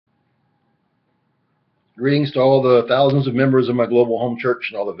Greetings to all the thousands of members of my global home church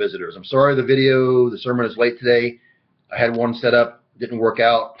and all the visitors. I'm sorry the sermon is late today. I had one set up, didn't work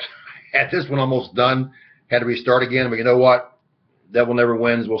out. Had this one almost done, had to restart again, but you know what? Devil never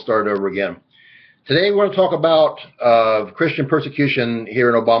wins. We'll start it over again. Today we're going to talk about Christian persecution here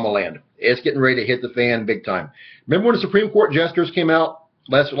in Obamaland. It's getting ready to hit the fan big time. Remember when the Supreme Court jesters came out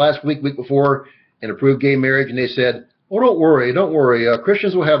last week before, and approved gay marriage, and they said, "Oh, don't worry.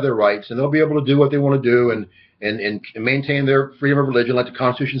 Christians will have their rights, and they'll be able to do what they want to do and maintain their freedom of religion like the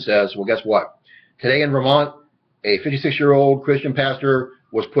Constitution says." Well, guess what? Today in Vermont, a 56-year-old Christian pastor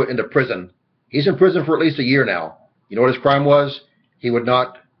was put into prison. He's in prison for at least a year now. You know what his crime was? He would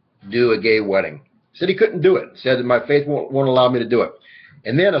not do a gay wedding. Said he couldn't do it. Said that my faith won't allow me to do it.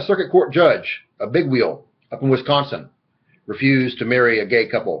 And then a circuit court judge, a big wheel up in Wisconsin, refused to marry a gay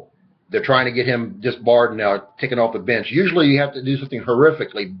couple. They're trying to get him disbarred now, taken off the bench. Usually you have to do something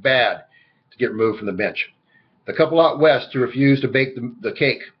horrifically bad to get removed from the bench. The couple out west who refused to bake the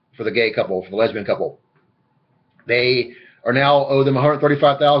cake for the gay couple, for the lesbian couple, they are now owe them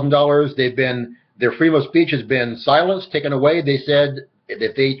 $135,000. Their freedom of speech has been silenced, taken away. They said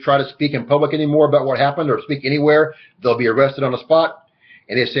if they try to speak in public anymore about what happened or speak anywhere, they'll be arrested on the spot.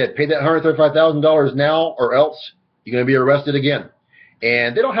 And they said, pay that $135,000 now or else you're going to be arrested again.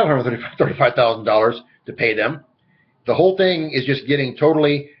 And they don't have $135,000 to pay them. The whole thing is just getting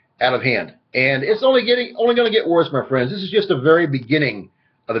totally out of hand. And it's only going to get worse, my friends. This is just the very beginning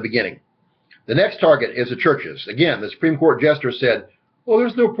of the beginning. The next target is the churches. Again, the Supreme Court jester said, "Oh,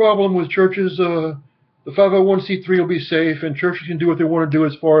 there's no problem with churches. The 501c3 will be safe, and churches can do what they want to do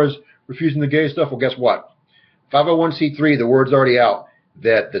as far as refusing the gay stuff." Well, guess what? 501c3, the word's already out,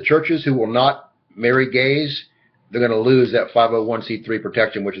 that the churches who will not marry gays, they're going to lose that 501c3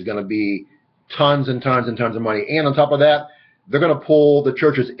 protection, which is going to be tons and tons and tons of money. And on top of that, they're going to pull the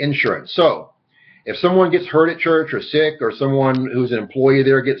church's insurance. So if someone gets hurt at church or sick, or someone who's an employee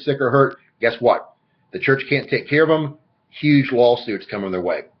there gets sick or hurt, guess what? The church can't take care of them. Huge lawsuits coming their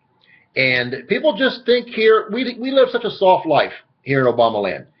way. And people just think here, we live such a soft life here in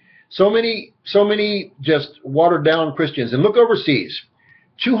Obamaland. So many just watered down Christians. And look overseas,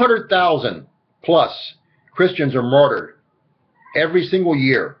 200,000 plus Christians are martyred every single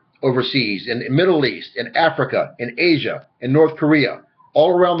year overseas, in the Middle East, in Africa, in Asia, in North Korea,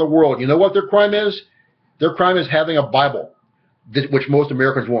 all around the world. You know what their crime is? Their crime is having a Bible, which most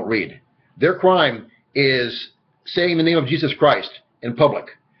Americans won't read. Their crime is saying the name of Jesus Christ in public.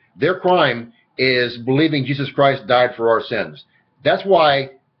 Their crime is believing Jesus Christ died for our sins. That's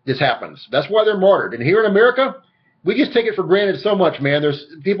why this happens. That's why they're martyred. And here in America, we just take it for granted so much, man. There's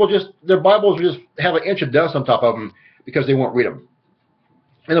people their Bibles just have an inch of dust on top of them because they won't read them.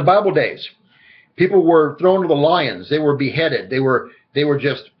 In the Bible days, people were thrown to the lions. They were beheaded. They were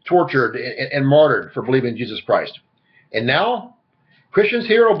just tortured and martyred for believing in Jesus Christ. And now, Christians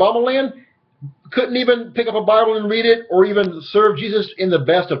here in Obamaland couldn't even pick up a Bible and read it, or even serve Jesus in the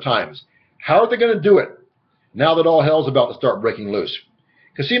best of times. How are they going to do it now that all hell's about to start breaking loose?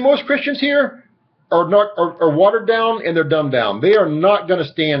 Because see, most Christians here are watered down and they're dumbed down. They are not going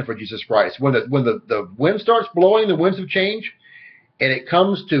to stand for Jesus Christ. When the wind starts blowing, the winds of change, and it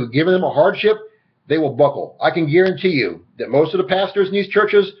comes to giving them a hardship, they will buckle. I can guarantee you that most of the pastors in these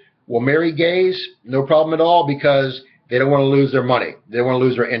churches will marry gays, no problem at all, because they don't want to lose their money. They don't want to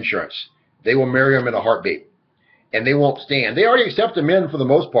lose their insurance. They will marry them in a heartbeat, and they won't stand. They already accept the men for the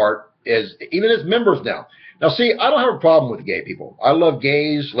most part, even as members now. Now, see, I don't have a problem with gay people. I love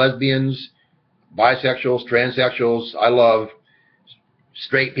gays, lesbians, bisexuals, transsexuals. I love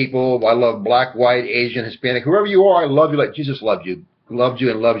straight people. I love black, white, Asian, Hispanic. Whoever you are, I love you like Jesus loved you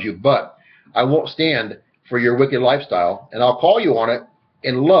and loves you. But I won't stand for your wicked lifestyle, and I'll call you on it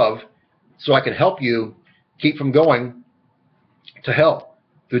in love so I can help you keep from going to hell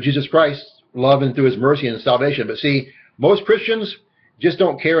through Jesus Christ's love and through his mercy and salvation. But see, most Christians just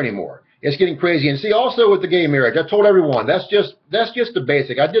don't care anymore. It's getting crazy. And see, also with the gay marriage, I told everyone, that's just the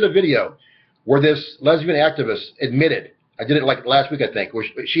basic. I did a video where this lesbian activist admitted, I did it like last week, I think, where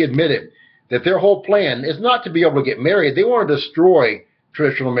she admitted that their whole plan is not to be able to get married. They want to destroy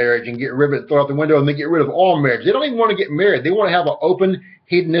traditional marriage and get rid of it, throw it out the window, and then get rid of all marriage. They don't even want to get married. They want to have an open,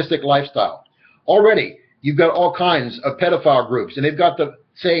 hedonistic lifestyle. Already, you've got all kinds of pedophile groups, and they've got the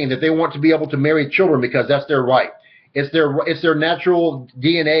saying that they want to be able to marry children because that's their right. It's their natural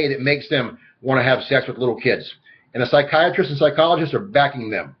DNA that makes them want to have sex with little kids. And the psychiatrists and psychologists are backing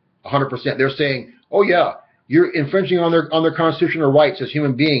them 100%. They're saying, oh yeah, you're infringing on their constitutional rights as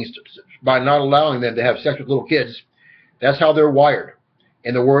human beings by not allowing them to have sex with little kids. That's how they're wired.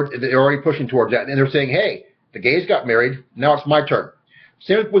 And they're already pushing towards that. And they're saying, hey, the gays got married, now it's my turn.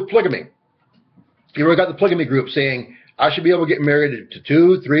 Same with polygamy. You already got the polygamy group saying, I should be able to get married to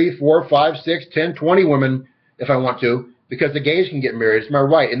 2, 3, 4, 5, 6, 10, 20 women if I want to, because the gays can get married. It's my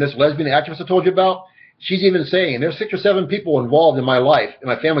right. And this lesbian activist I told you about, she's even saying, there's 6 or 7 people involved in my life, in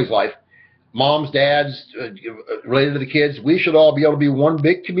my family's life, moms, dads, related to the kids. We should all be able to be one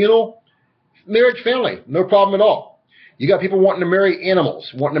big communal marriage family. No problem at all. You got people wanting to marry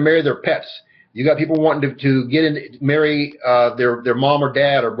animals, wanting to marry their pets. You got people wanting to get in, marry their mom or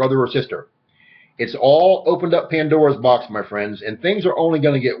dad or brother or sister. It's all opened up Pandora's box, my friends, and things are only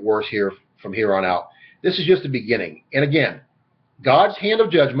going to get worse here from here on out. This is just the beginning. And again, God's hand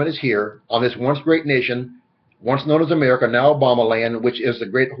of judgment is here on this once great nation, once known as America, now Obamaland, which is the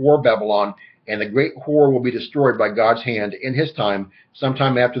great whore Babylon, and the great whore will be destroyed by God's hand in his time,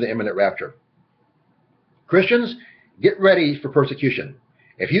 sometime after the imminent rapture. Christians, get ready for persecution.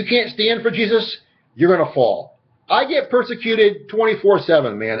 If you can't stand for Jesus, you're going to fall. I get persecuted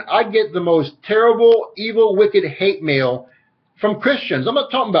 24/7, man. I get the most terrible, evil, wicked hate mail from Christians. I'm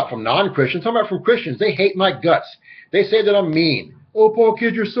not talking about from non-Christians. I'm talking about from Christians. They hate my guts. They say that I'm mean. Oh, Paul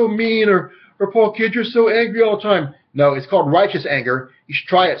Kidd, you're so mean. Or Paul Kidd, you're so angry all the time. No, it's called righteous anger. You should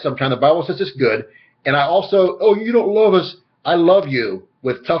try it sometime. The Bible says it's good. And I also, oh, you don't love us. I love you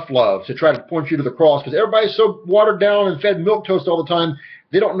with tough love to try to point you to the cross, because everybody's so watered down and fed milquetoast all the time,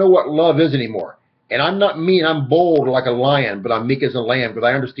 they don't know what love is anymore. And I'm not mean. I'm bold like a lion, but I'm meek as a lamb, because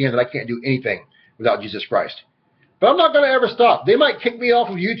I understand that I can't do anything without Jesus Christ. But I'm not going to ever stop. They might kick me off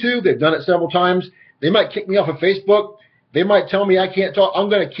of YouTube. They've done it several times. They might kick me off of Facebook. They might tell me I can't talk. I'm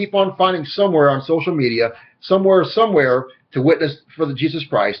going to keep on finding somewhere on social media, somewhere to witness for the Jesus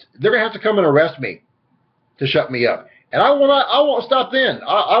Christ. They're going to have to come and arrest me to shut me up. And I won't stop then.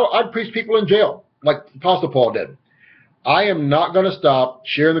 I'd preach people in jail like Apostle Paul did. I am not going to stop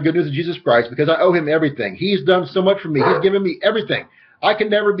sharing the good news of Jesus Christ, because I owe him everything. He's done so much for me. He's given me everything. I can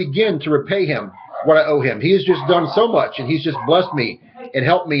never begin to repay him what I owe him. He has just done so much, and he's just blessed me and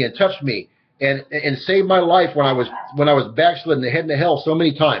helped me and touched me and saved my life when I was backslidden and heading to hell so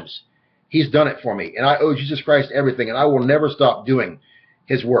many times. He's done it for me, and I owe Jesus Christ everything, and I will never stop doing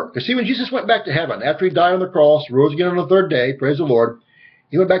his work. Because see, when Jesus went back to heaven, after he died on the cross, rose again on the 3rd day, praise the Lord,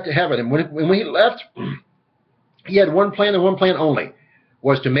 he went back to heaven. And when he left, he had one plan and one plan only,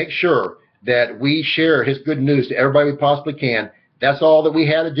 was to make sure that we share his good news to everybody we possibly can. That's all that we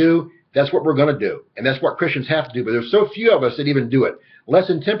had to do. That's what we're going to do. And that's what Christians have to do. But there's so few of us that even do it. Less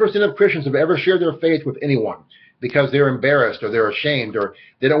than 10% of Christians have ever shared their faith with anyone because they're embarrassed or they're ashamed or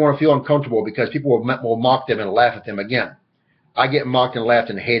they don't want to feel uncomfortable because people will mock them and laugh at them again. I get mocked and laughed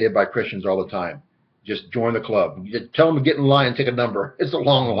and hated by Christians all the time. Just join the club. Tell them to get in line and take a number. It's a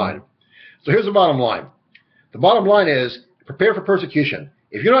long line. So here's the bottom line. The bottom line is prepare for persecution.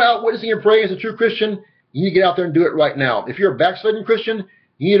 If you're not out witnessing and praying as a true Christian, you need to get out there and do it right now. If you're a backsliding Christian,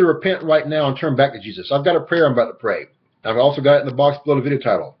 you need to repent right now and turn back to Jesus. I've got a prayer I'm about to pray. I've also got it in the box below the video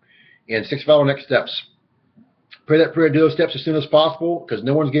title. And 6 follow next steps. Pray that prayer, do those steps as soon as possible, because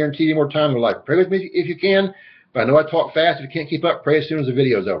no one's guaranteed any more time in their life. Pray with me if you can, but I know I talk fast. If you can't keep up, pray as soon as the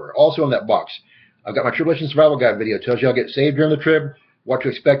video is over. Also in that box, I've got my Tribulation Survival Guide video. It tells you how to get saved during the trib, what to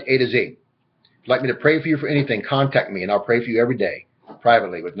expect A to Z. If you'd like me to pray for you for anything, contact me, and I'll pray for you every day,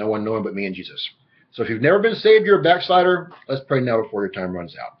 privately, with no one knowing but me and Jesus. So if you've never been saved, you're a backslider, let's pray now before your time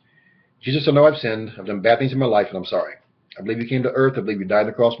runs out. Jesus, I know I've sinned. I've done bad things in my life, and I'm sorry. I believe you came to earth. I believe you died on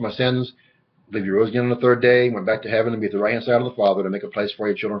the cross for my sins. I believe you rose again on the 3rd day, went back to heaven, and be at the right-hand side of the Father to make a place for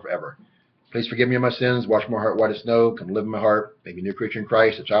your children forever. Please forgive me of my sins. Wash my heart white as snow. Come live in my heart. Make me a new creature in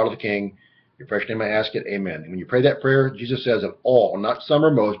Christ, a child of the King. Your precious name I ask it. Amen. And when you pray that prayer, Jesus says that all, not some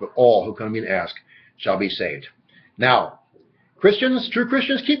or most, but all who come to me and ask shall be saved. Now, Christians, true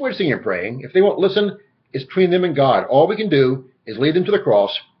Christians, keep witnessing and praying. If they won't listen, it's between them and God. All we can do is lead them to the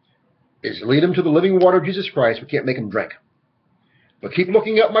cross, is lead them to the living water of Jesus Christ. We can't make them drink. But keep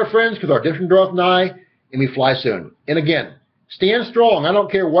looking up, my friends, because our redemption draweth nigh, and we fly soon. And again, stand strong. I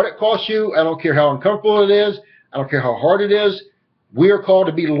don't care what it costs you. I don't care how uncomfortable it is. I don't care how hard it is. We are called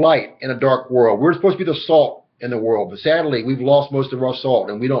to be light in a dark world. We're supposed to be the salt in the world. But sadly, we've lost most of our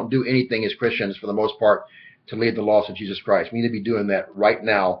salt, and we don't do anything as Christians, for the most part, to lead the lost of Jesus Christ. We need to be doing that right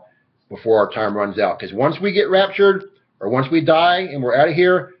now before our time runs out. Because once we get raptured, or once we die and we're out of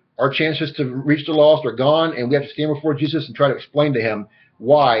here, our chances to reach the lost are gone, and we have to stand before Jesus and try to explain to him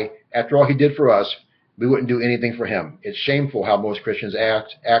why, after all he did for us, we wouldn't do anything for him. It's shameful how most Christians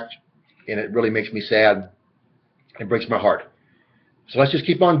act, and it really makes me sad. It breaks my heart. So let's just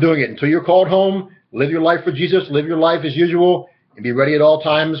keep on doing it until you're called home. Live your life for Jesus. Live your life as usual, and be ready at all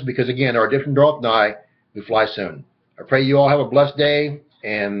times, because again, our redemption draweth nigh. We fly soon. I pray you all have a blessed day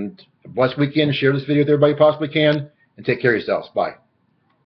and a blessed weekend. Share this video with everybody you possibly can, and take care of yourselves. Bye.